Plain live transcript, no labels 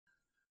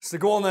So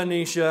go on then,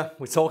 Nisha.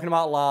 We're talking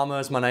about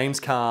llamas. My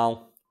name's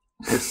Karl.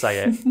 Just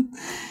say it.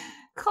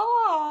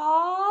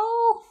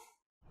 Karl!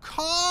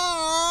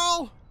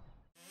 Karl!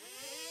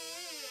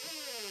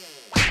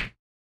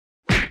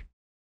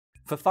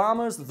 For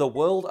farmers the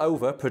world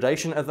over,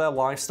 predation of their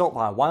livestock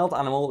by a wild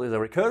animal is a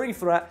recurring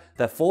threat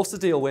they're forced to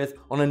deal with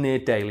on a near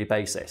daily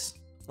basis.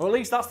 Or at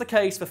least that's the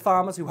case for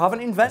farmers who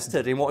haven't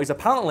invested in what is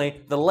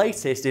apparently the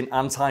latest in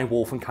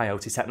anti-wolf and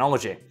coyote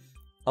technology.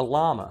 A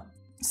llama.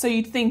 So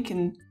you'd think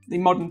in the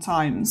modern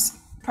times,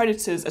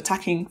 predators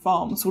attacking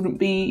farms wouldn't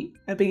be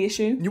a big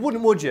issue? You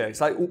wouldn't, would you?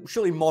 It's like,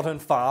 surely modern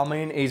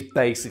farming is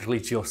basically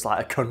just like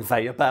a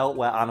conveyor belt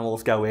where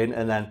animals go in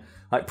and then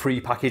like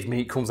pre-packaged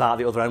meat comes out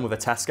the other end with a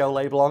Tesco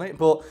label on it.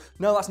 But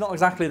no, that's not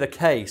exactly the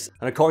case.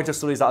 And according to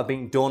studies that have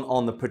been done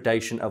on the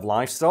predation of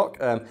livestock,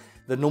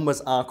 the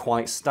numbers are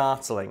quite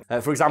startling.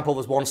 For example,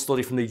 there's one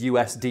study from the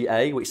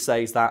USDA which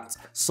says that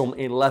some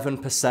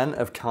 11%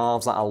 of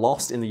calves that are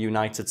lost in the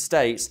United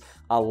States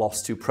are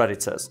lost to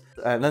predators.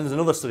 And then there's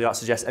another study that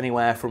suggests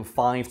anywhere from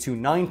 5 to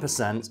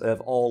 9%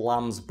 of all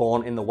lambs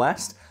born in the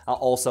West are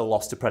also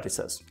lost to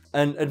predators.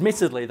 And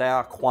admittedly, they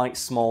are quite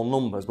small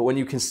numbers, but when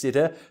you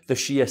consider the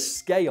sheer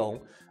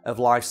scale of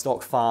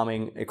livestock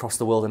farming across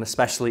the world, and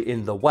especially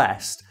in the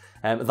West,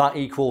 that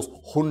equals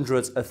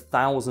hundreds of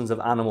thousands of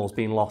animals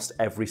being lost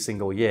every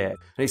single year.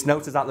 And it's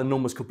noted that the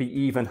numbers could be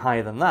even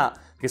higher than that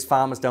because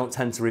farmers don't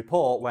tend to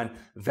report when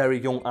very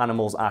young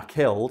animals are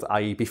killed,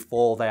 i.e.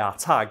 before they are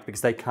tagged, because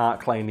they can't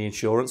claim the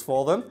insurance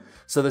for them.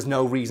 So there's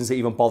no reason to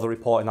even bother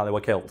reporting that they were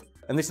killed.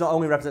 And this not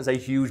only represents a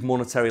huge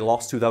monetary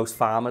loss to those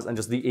farmers and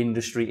just the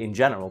industry in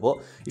general, but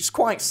it's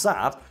quite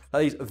sad that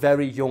these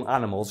very young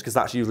animals, because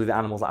that's usually the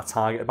animals that are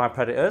targeted by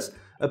predators,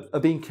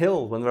 are being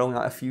killed when they're only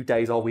like a few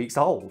days or weeks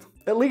old.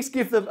 At least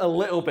give them a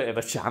little bit of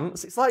a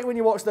chance. It's like when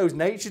you watch those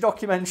nature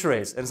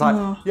documentaries, and it's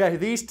like, yeah,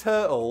 these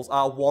turtles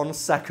are 1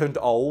 second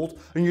old,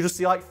 and you just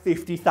see like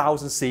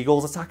 50,000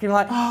 seagulls attacking,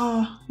 like,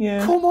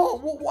 yeah. Come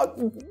on,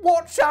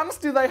 what chance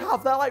do they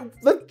have?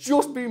 They've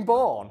just been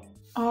born.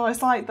 Oh,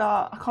 it's like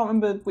that. I can't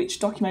remember which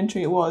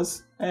documentary it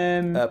was.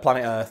 Planet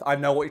Earth. I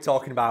know what you're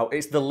talking about.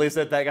 It's the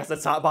lizard that gets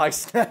attacked by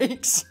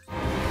snakes.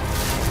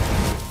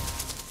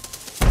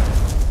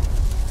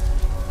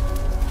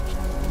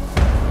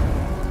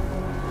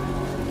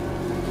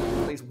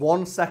 It's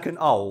 1 second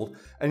old,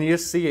 and you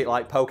just see it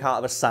like poke out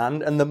of the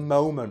sand, and the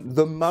moment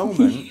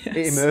Yes.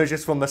 it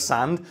emerges from the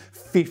sand,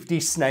 50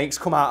 snakes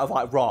come out of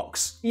like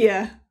rocks.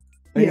 Yeah.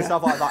 And you just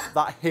have like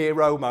that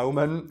hero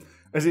moment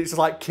as it's just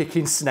like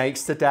kicking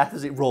snakes to death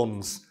as it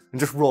runs. And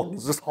just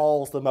runs, just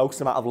hauls the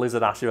most amount of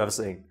lizard ash you've ever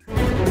seen.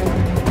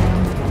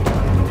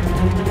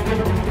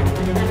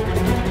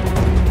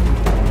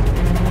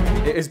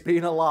 It has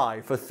been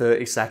alive for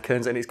 30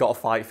 seconds and it's got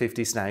to fight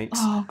 50 snakes.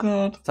 Oh,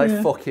 God. It's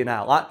like fucking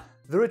hell. Like,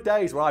 there are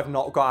days where I've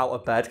not got out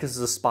of bed because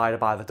there's a spider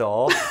by the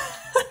door.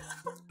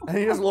 And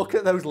you just look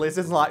at those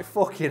lizards and like,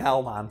 fucking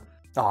hell, man.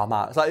 Oh,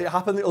 man. It's like, it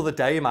happened the other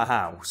day in my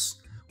house.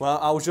 Well,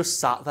 I was just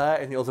sat there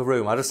in the other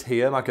room. I just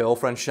hear my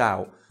girlfriend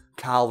shout,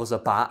 "Karl, there's a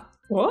bat."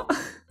 What?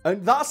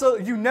 And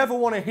you never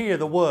want to hear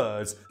the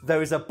words, "there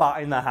is a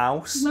bat in the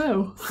house,"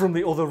 No. from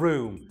the other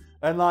room.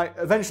 And like,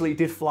 eventually it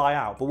did fly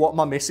out. But what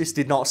my missus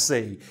did not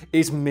see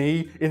is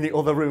me in the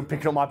other room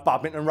picking up my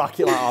badminton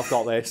racket like, "I've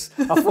got this.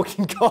 I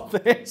fucking got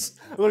this.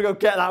 I'm going to go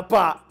get that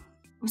bat."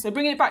 So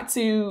bringing it back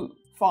to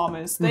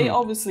farmers, they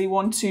obviously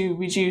want to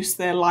reduce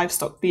their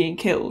livestock being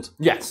killed.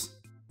 Yes.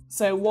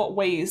 So what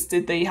ways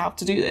did they have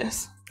to do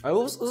this?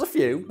 There's a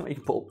few. You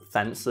can put up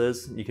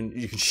fences, you can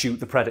shoot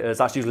the predators.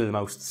 That's usually the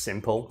most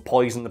simple.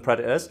 Poison the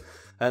predators.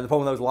 And the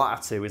problem with those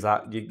latter two is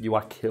that you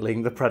are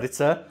killing the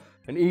predator.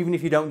 And even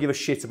if you don't give a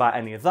shit about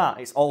any of that,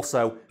 it's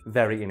also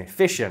very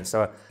inefficient.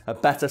 So a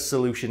better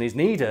solution is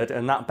needed,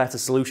 and that better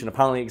solution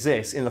apparently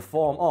exists in the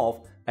form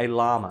of a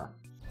llama.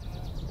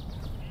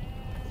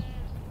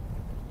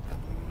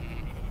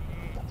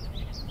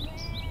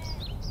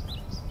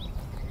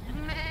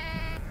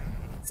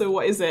 So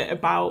what is it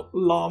about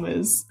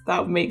llamas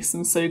that makes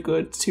them so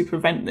good to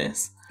prevent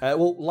this?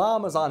 Well,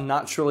 llamas are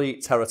naturally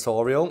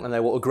territorial, and they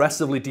will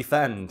aggressively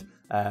defend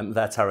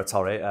their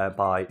territory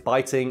by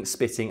biting,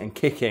 spitting, and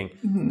kicking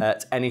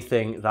at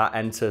anything that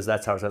enters their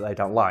territory that they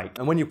don't like.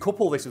 And when you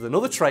couple this with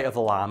another trait of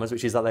the llamas,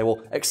 which is that they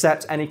will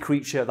accept any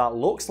creature that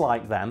looks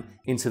like them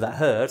into their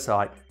herd, so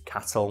like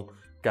cattle,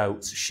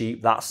 goats,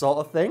 sheep, that sort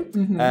of thing,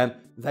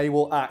 they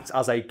will act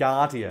as a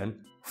guardian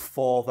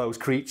for those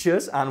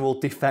creatures and will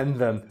defend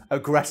them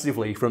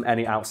aggressively from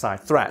any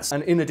outside threats.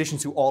 And in addition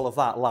to all of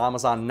that,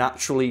 llamas are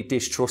naturally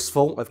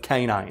distrustful of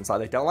canines. Like,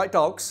 they don't like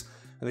dogs,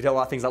 and they don't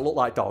like things that look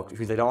like dogs, which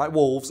means they don't like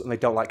wolves and they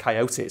don't like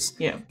coyotes.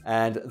 Yeah.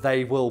 And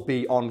they will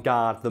be on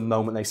guard the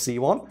moment they see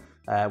one,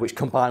 which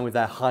combined with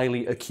their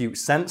highly acute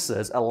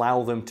senses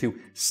allow them to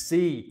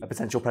see a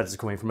potential predator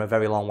coming from a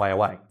very long way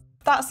away.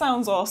 That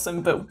sounds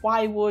awesome, but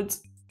why would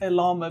a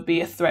llama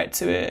be a threat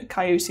to a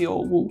coyote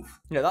or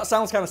wolf? Yeah, that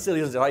sounds kind of silly,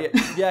 doesn't it? Like,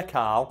 yeah,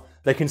 Karl,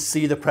 they can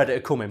see the predator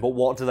coming, but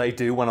what do they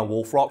do when a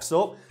wolf rocks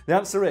up? The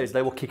answer is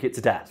they will kick it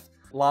to death.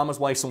 Llamas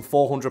weigh some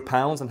 400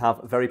 pounds and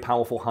have very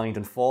powerful hind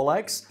and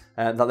forelegs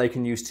that they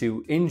can use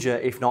to injure,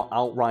 if not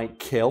outright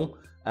kill,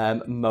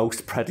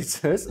 most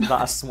predators that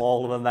are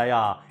smaller than they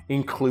are,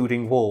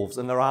 including wolves.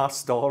 And there are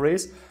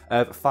stories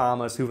of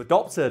farmers who've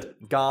adopted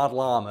guard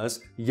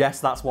llamas,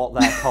 yes, that's what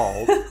they're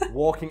called,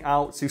 walking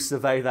out to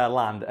survey their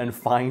land and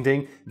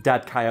finding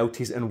dead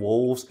coyotes and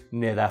wolves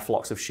near their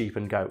flocks of sheep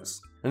and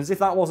goats. And as if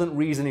that wasn't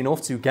reason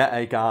enough to get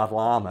a guard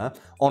llama,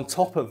 on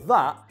top of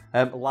that,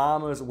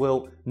 llamas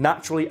will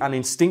naturally and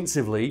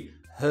instinctively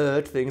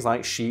herd things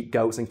like sheep,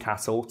 goats and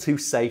cattle to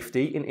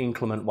safety in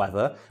inclement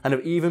weather, and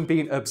have even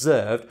been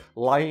observed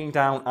lying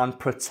down and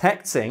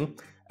protecting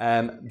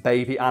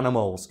baby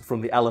animals from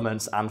the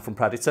elements and from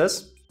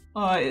predators.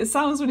 Oh, it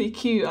sounds really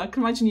cute. I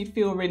can imagine you'd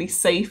feel really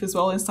safe as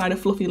well inside a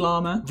fluffy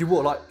llama. You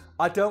would,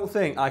 I don't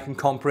think I can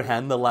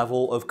comprehend the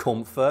level of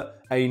comfort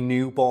a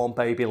newborn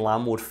baby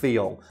lamb would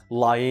feel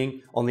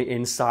lying on the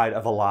inside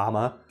of a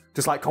llama.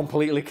 Just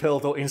completely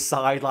curled up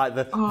inside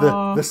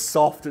the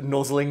soft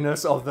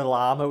nuzzlingness of the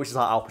llama, which is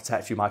I'll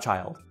protect you, my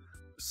child.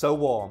 So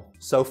warm,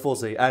 so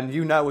fuzzy. And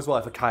you know as well,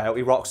 if a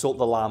coyote rocks up,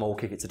 the llama will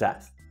kick it to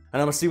death.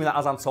 And I'm assuming that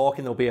as I'm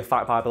talking, there'll be a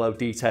fact bar below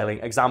detailing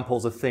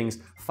examples of things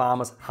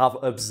farmers have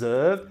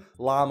observed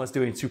llamas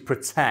doing to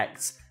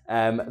protect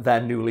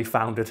their newly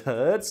founded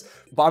herds.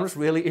 But I'm just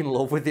really in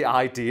love with the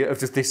idea of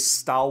just this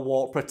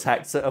stalwart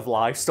protector of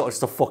livestock,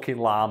 just a fucking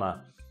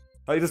llama.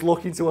 You just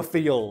look into a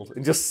field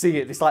and just see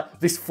it. It's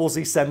this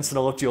fuzzy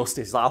sentinel of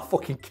justice. I'll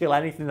fucking kill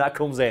anything that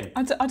comes in.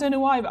 I don't know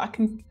why, but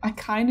I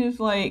kind of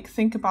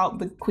think about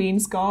the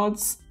Queen's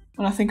Guards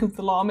when I think of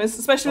the llamas,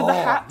 especially with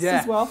the hats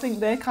as well. I think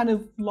they're kind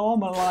of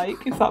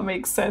llama-like, if that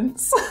makes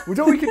sense. Well, you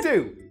know what we can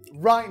do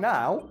right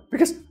now?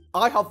 Because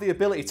I have the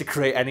ability to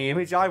create any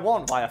image I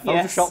want via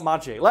Photoshop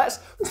magic. Let's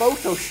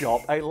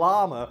Photoshop a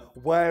llama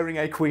wearing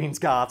a Queen's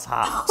Guards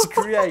hat to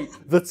create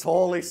the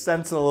tallest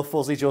sentinel of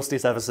fuzzy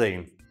justice ever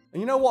seen. And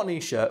you know what,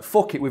 Nisha?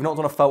 Fuck it, we've not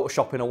done a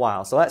Photoshop in a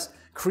while, so let's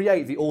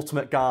create the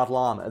ultimate guard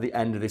llama at the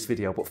end of this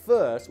video. But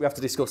first, we have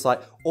to discuss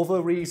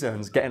other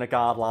reasons getting a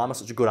guard llama is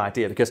such a good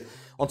idea, because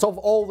on top of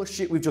all the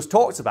shit we've just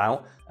talked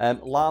about,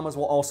 llamas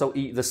will also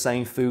eat the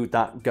same food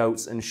that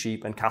goats and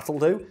sheep and cattle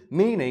do,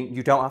 meaning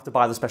you don't have to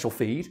buy the special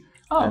feed,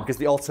 because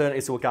the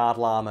alternative to a guard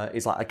llama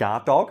is a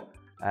guard dog,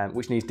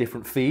 which needs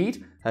different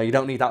feed. You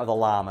don't need that with a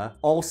llama.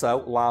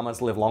 Also,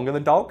 llamas live longer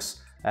than dogs.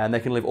 And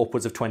they can live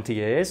upwards of 20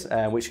 years,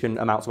 which can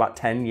amount to about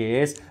 10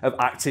 years of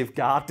active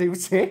guard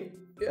duty.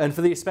 And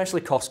for the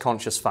especially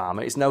cost-conscious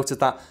farmer, it's noted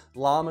that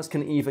llamas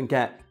can even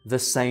get the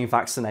same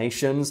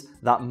vaccinations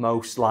that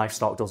most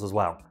livestock does as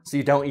well. So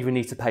you don't even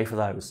need to pay for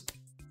those.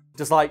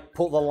 Just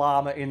put the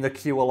llama in the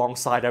queue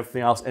alongside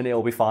everything else and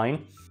it'll be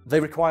fine. They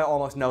require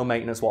almost no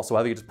maintenance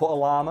whatsoever. You just put a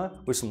llama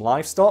with some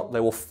livestock, they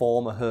will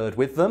form a herd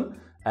with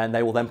them, and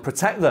they will then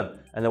protect them,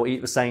 and they will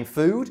eat the same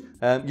food.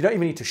 You don't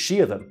even need to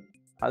shear them.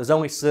 There's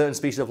only certain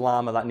species of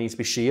llama that need to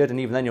be sheared, and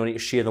even then you'll need to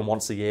shear them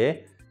once a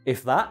year,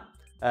 if that.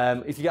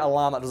 If you get a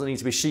llama that doesn't need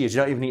to be sheared, you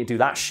don't even need to do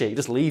that shit. You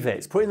just leave it.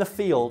 Just put it in the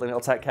field and it'll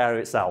take care of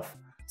itself.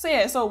 So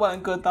yeah, it's all well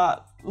and good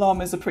that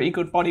llamas are pretty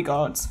good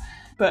bodyguards,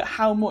 but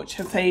how much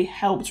have they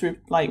helped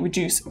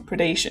reduce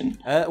predation?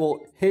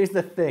 Well, here's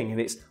the thing,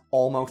 and it's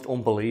almost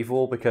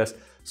unbelievable because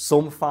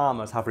some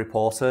farmers have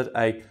reported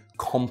a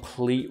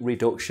complete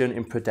reduction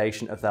in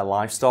predation of their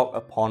livestock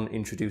upon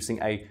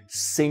introducing a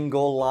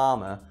single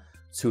llama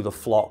to the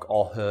flock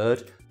or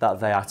herd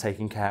that they are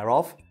taking care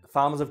of.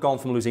 Farmers have gone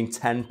from losing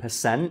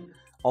 10%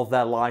 of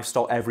their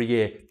livestock every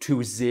year to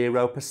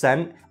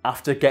 0%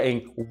 after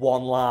getting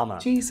one llama.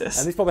 Jesus.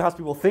 And this probably has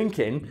people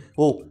thinking,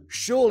 well,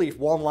 surely if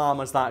one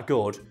llama's that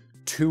good,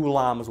 2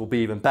 llamas will be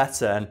even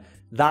better. And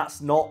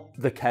that's not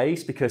the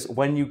case, because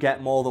when you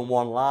get more than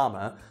one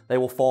llama, they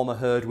will form a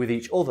herd with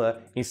each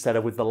other instead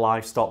of with the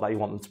livestock that you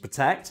want them to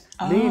protect.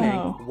 Meaning,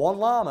 one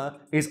llama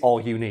is all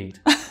you need.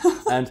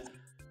 And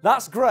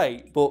that's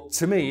great, but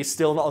to me, it's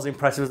still not as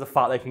impressive as the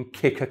fact they can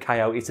kick a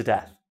coyote to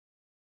death.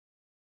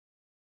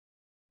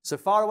 So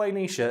far away,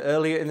 Nisha,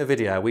 earlier in the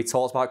video, we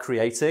talked about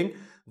creating,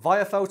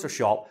 via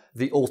Photoshop,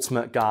 the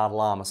ultimate guard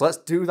llama. So let's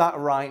do that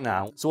right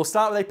now. So we'll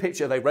start with a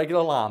picture of a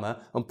regular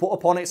llama and put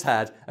upon its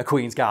head a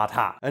Queen's Guard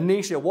hat. And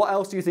Nisha, what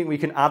else do you think we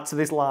can add to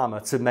this llama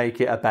to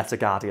make it a better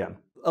guardian?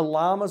 A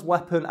llama's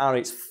weapon are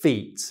its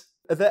feet.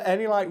 Are there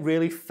any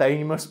really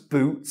famous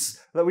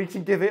boots that we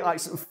can give it,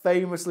 some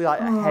famously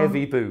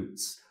heavy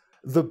boots?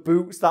 The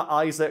boots that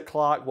Isaac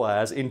Clarke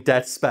wears in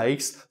Dead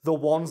Space, the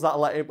ones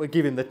that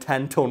give him the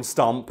 10-ton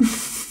stomp.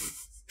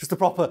 Just a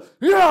proper,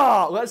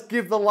 yeah, let's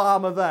give the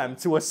llama them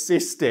to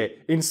assist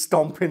it in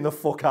stomping the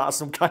fuck out of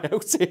some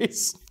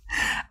coyotes.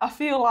 I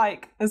feel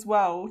as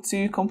well,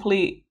 to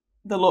complete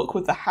the look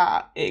with the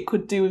hat, it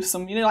could do with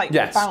some,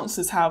 Yes.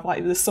 bouncers have,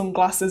 the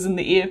sunglasses and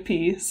the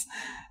earpiece.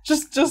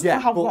 Just to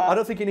have but that. I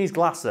don't think it needs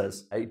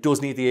glasses. It does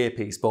need the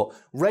earpiece, but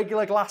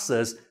regular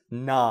glasses,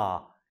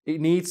 nah. It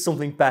needs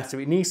something better.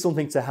 It needs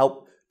something to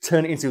help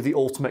turn it into the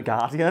ultimate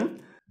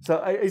guardian.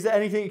 So is there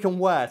anything you can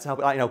wear to help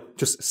it,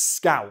 just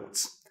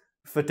scout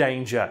for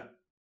danger?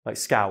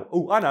 Scout.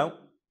 Oh, I know.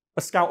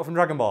 A scout from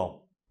Dragon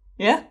Ball.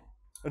 Yeah?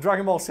 A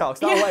Dragon Ball scout.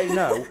 That'll let you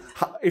know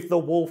if the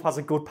wolf has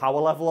a good power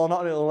level or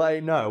not, and it'll let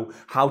it know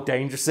how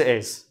dangerous it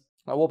is.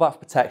 Like, what about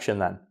protection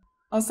then?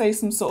 I'll say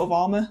some sort of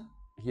armour.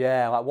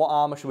 Yeah, like what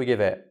armour should we give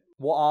it?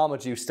 What armour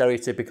do you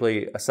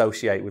stereotypically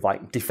associate with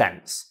like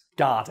defence,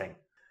 guarding?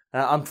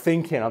 And I'm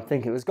thinking,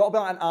 there's got to be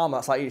like an armour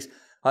that's like, it's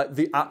like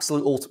the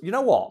absolute ultimate. You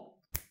know what?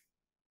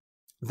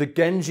 The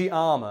Genji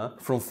armour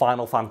from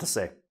Final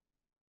Fantasy.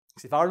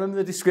 If I remember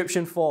the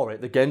description for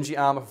it, the Genji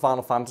armour from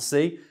Final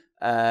Fantasy,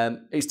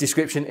 its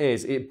description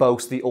is it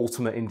boasts the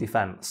ultimate in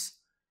defence.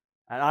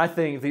 And I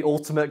think the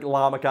ultimate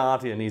Llama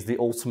Guardian needs the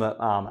ultimate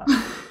armour.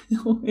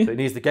 So it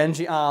needs the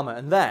Genji armour,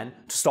 and then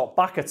to stop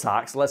back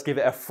attacks, let's give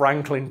it a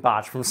Franklin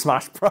badge from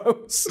Smash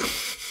Bros.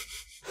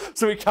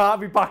 So it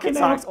can't be back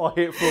attacked or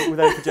hit with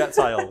any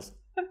projectiles.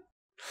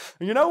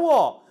 And you know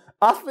what?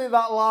 I think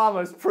that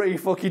llama's pretty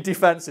fucking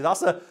defensive.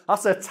 That's a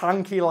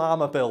tanky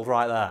llama build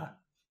right there.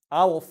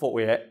 I will fuck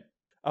with it.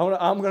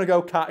 I'm going to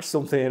go catch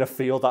something in a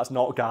field that's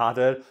not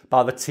guarded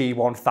by the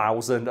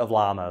T1000 of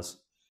llamas.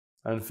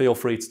 And feel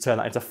free to turn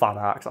that into fan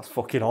art, 'cause that's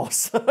fucking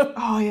awesome.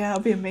 Oh yeah,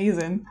 that'd be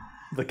amazing.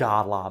 The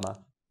guard llama.